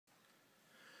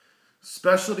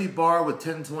Specialty bar with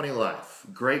 1020 life.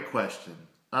 Great question.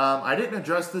 I didn't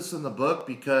address this in the book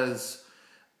because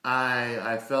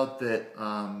I felt that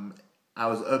I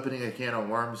was opening a can of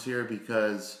worms here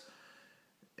because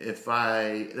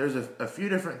there's a few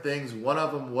different things. One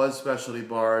of them was specialty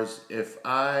bars. If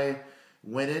I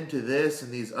went into this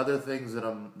and these other things that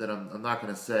I'm not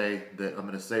going to say, that I'm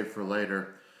going to save for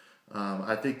later,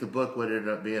 I think the book would end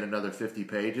up being another 50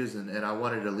 pages, and I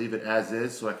wanted to leave it as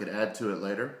is so I could add to it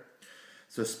later.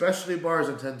 So specialty bars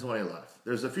and 1020 life.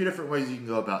 There's a few different ways you can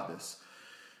go about this.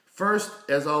 First,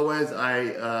 as always,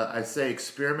 I say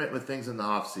experiment with things in the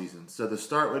off season. So the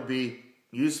start would be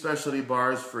use specialty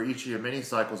bars for each of your mini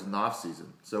cycles in the off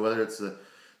season. So whether it's the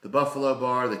buffalo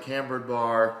bar, the cambered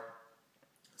bar,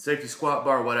 safety squat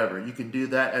bar, whatever, you can do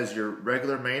that as your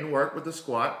regular main work with the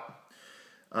squat,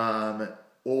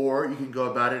 or you can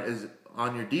go about it as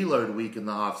on your deload week in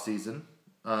the off season.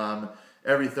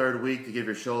 Every third week to give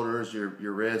your shoulders, your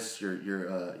wrists,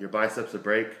 your biceps a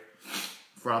break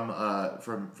from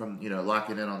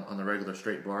locking in on the regular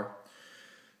straight bar.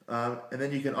 And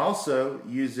then you can also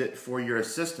use it for your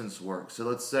assistance work. So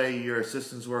let's say your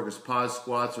assistance work is pause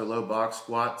squats or low box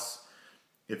squats.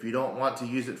 If you don't want to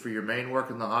use it for your main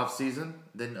work in the off season,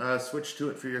 then switch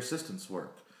to it for your assistance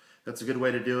work. That's a good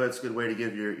way to do it. It's a good way to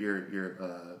give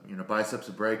your biceps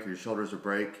a break, or your shoulders a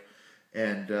break.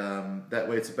 And that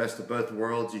way it's the best of both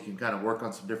worlds. You can kind of work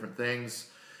on some different things,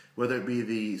 whether it be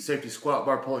the safety squat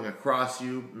bar pulling across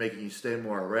you, making you stay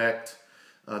more erect.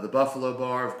 The buffalo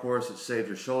bar, of course, it saves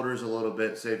your shoulders a little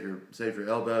bit, save your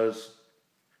elbows.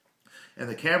 And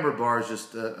the camber bar is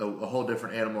just a whole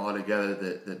different animal altogether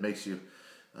that makes you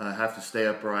have to stay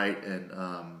upright and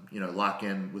lock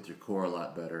in with your core a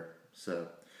lot better. So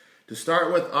to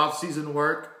start with off-season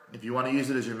work, if you want to use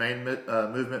it as your main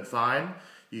movement, fine.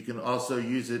 You can also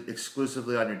use it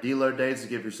exclusively on your deload days to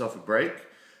give yourself a break,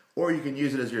 or you can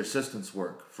use it as your assistance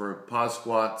work for pause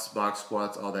squats, box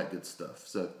squats, all that good stuff.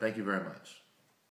 So thank you very much.